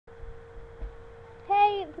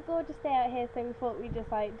a gorgeous day out here, so we thought we'd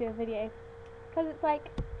just like do a video because it's like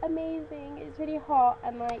amazing. It's really hot,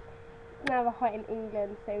 and like it's now hot in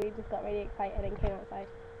England, so we just got really excited and came outside.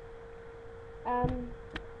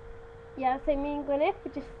 Yeah, so me and Gwyneth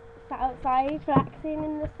were just sat outside relaxing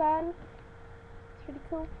in the sun. It's really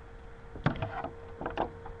cool. Hi,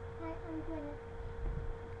 I'm Gwyneth.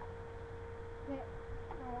 But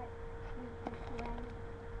I like this way.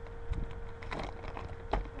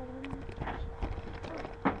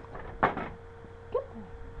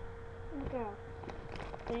 Good girl.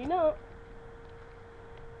 Do you know?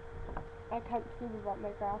 I can't see without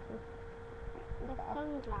my glasses. The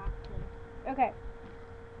sunglasses. Okay.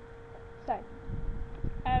 So,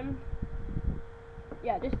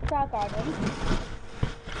 yeah, this is our garden.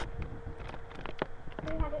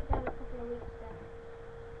 We had it done a couple of weeks ago.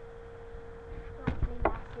 Actually,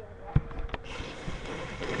 last year,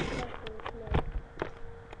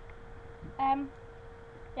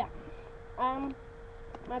 Yeah.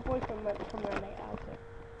 My boyfriend might come around later, so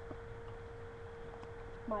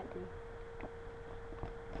might be.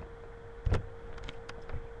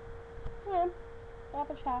 Yeah, have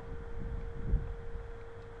a chat.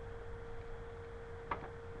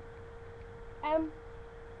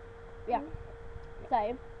 Yeah.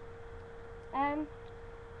 So,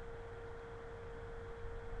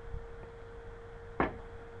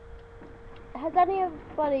 has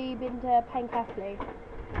anybody been to Pencastley?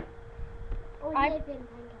 Or I've live in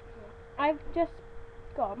Pencastley. I've just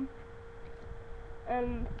gone,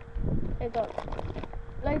 and it got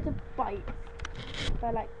loads of bites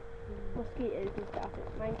by like mosquitoes and stuff.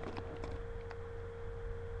 It's nice.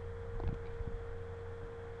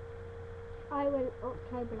 I went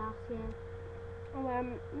October last year. Oh,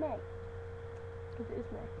 May. Because it is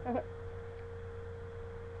May.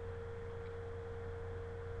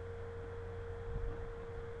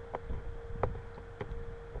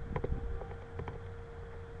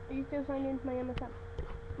 Are you still signed into my MSN?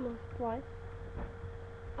 No. Why?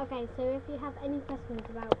 Okay, so if you have any questions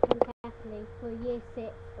about Pencastley for year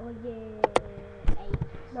 6 or year 8,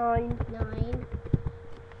 9.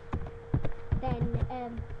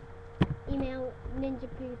 then email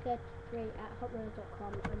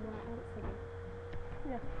ninjapoo33@hotmail.com and we'll answer them.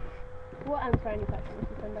 Yeah. We'll answer any questions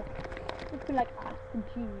you send us. Just be like, ask and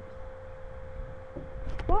Jeeves.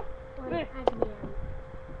 What? On Agnew.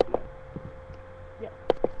 Yeah.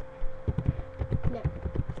 No.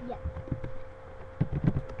 Yeah.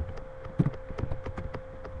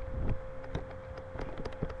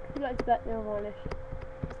 Who likes black nail varnish?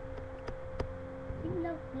 You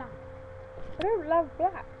love black. I don't love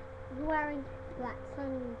black. You're wearing black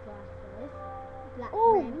sunglasses, black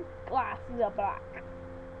All rim. glasses are black.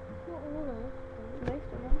 Not all of them.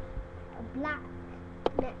 Most of them. A black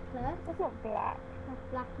necklace. That's not black. That's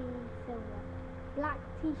black and silver. Black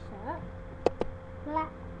t-shirt.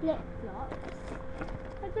 Black flip-flops.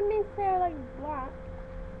 That doesn't mean they're like black.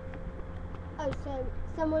 Oh, so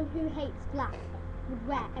someone who hates black would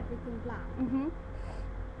wear everything black. Mm-hmm.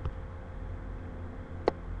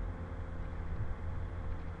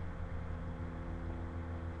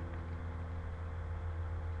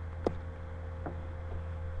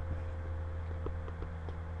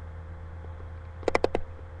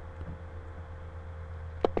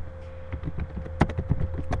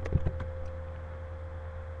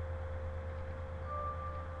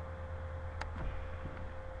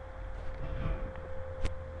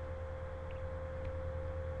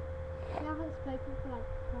 You haven't spoken for like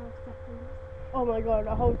 12 seconds. Oh my god,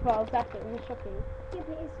 a whole 12 seconds. Shocking. Yeah,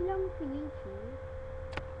 but it's long for YouTube.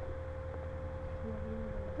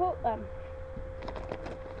 Talk them.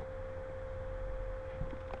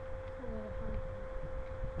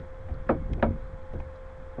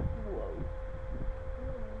 Whoa.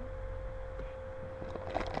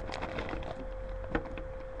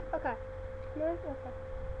 Okay. No, okay.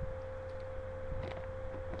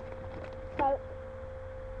 So,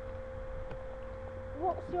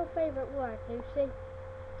 what's your favourite word, Lucy?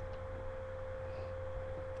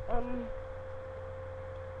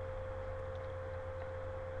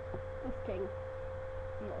 King.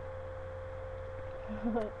 No.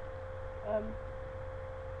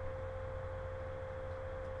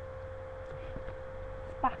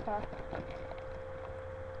 Spacker.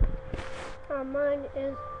 Mine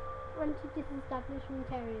is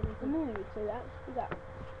anti-disestablishmentarianism. No, so that's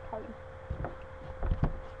fun.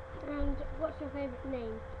 And what's your favourite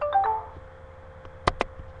name?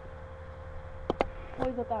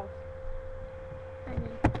 Boys or girls?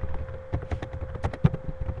 Annie.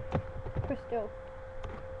 Crystal.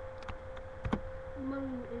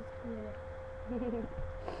 Mine is Gwyneth.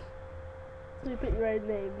 So you put your own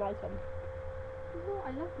name, nice one. Oh,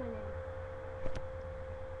 I love my name.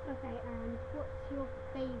 Okay, and what's your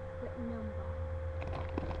favourite number?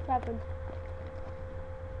 7.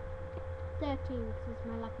 13 is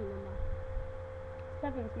my lucky number.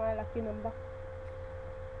 7's my lucky number.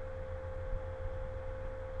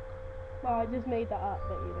 Well, I just made that up,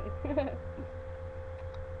 but you know.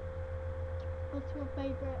 What's your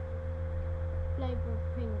favourite flavour of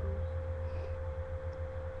Pringles?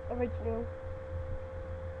 Original.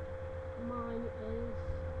 Mine is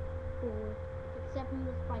all, except from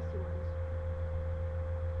the spicy ones.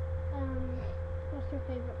 What's your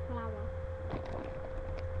favourite flower?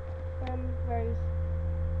 Rose.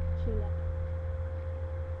 Tulip.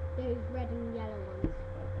 Those red and yellow ones.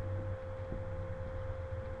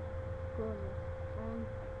 Gorgeous.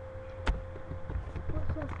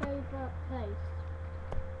 What's your favourite place?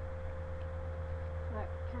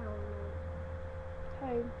 Like town or...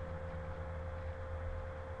 Home.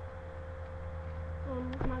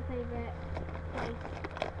 My favourite place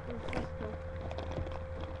is Bristol.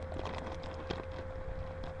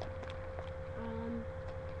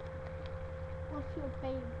 What's your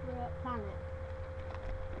favourite planet?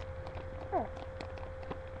 Earth.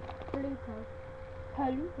 Pluto.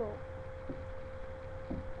 Pluto.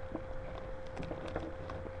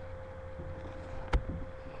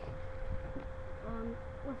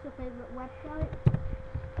 What's your favourite website?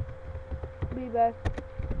 Bieber.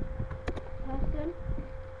 Person?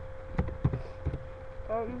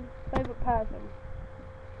 Favourite person.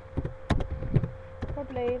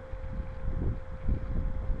 Probably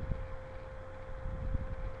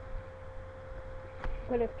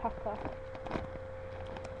Gwyneth Tucker.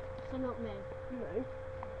 So not me. No.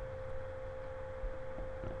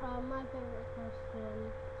 My favourite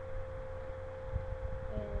person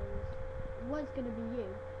was going to be you,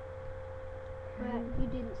 but you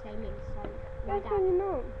didn't say me, so my How dad. can you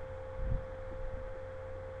not?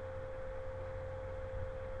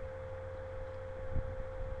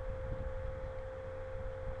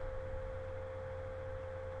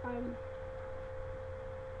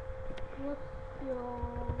 What's your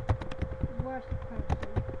worst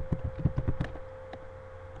person?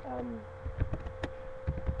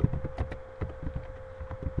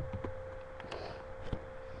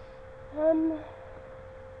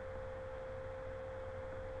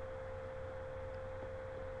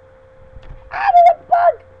 Ah, there's a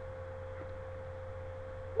bug!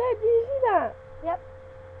 No, did you see that? Yep.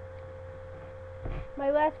 My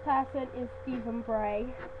worst person is Stephen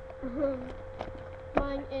Bray.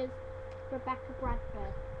 Mine is Rebecca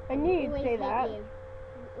Bradford. I knew you'd Always say hate that. you.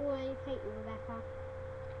 I always hate you, Rebecca.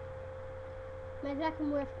 My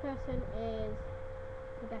second worst person is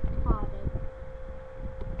Rebecca Harding.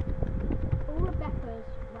 All Rebeccas,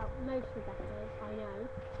 well, most Rebeccas I know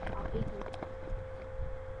are evil.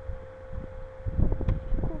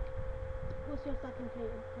 What's your second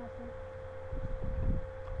hated person?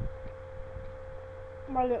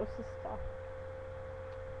 My little sister.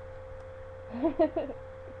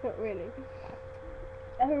 Not really.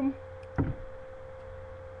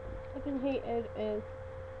 Second hated is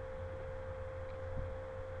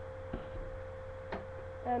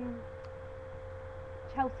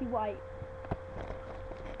Chelsea White.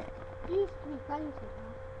 You used to be friends with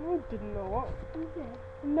her. No, I did not. You did?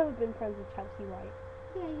 I've never been friends with Chelsea White.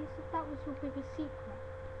 Yeah, you said that was your biggest secret.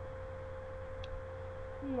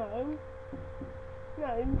 No.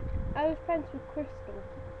 No. I was friends with Crystal.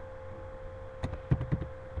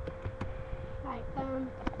 Right,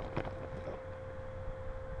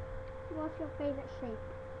 what's your favourite shape?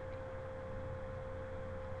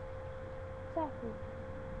 Circle.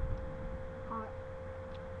 Heart.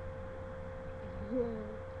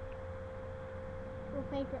 Your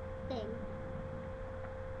favourite thing?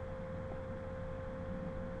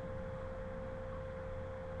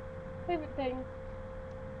 Favourite thing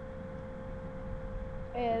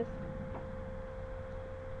is...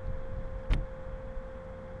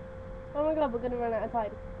 Oh my god, we're gonna run out of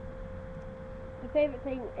time. My favourite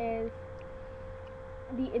thing is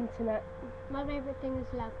the internet. My favourite thing is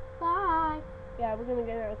love. Bye! Yeah, we're gonna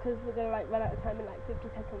go now because we're gonna like run out of time in like 50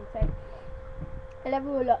 seconds. So I love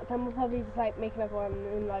you a lot, and we'll probably just like make another one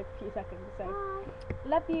in like a few seconds. So Bye!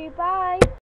 love you, bye!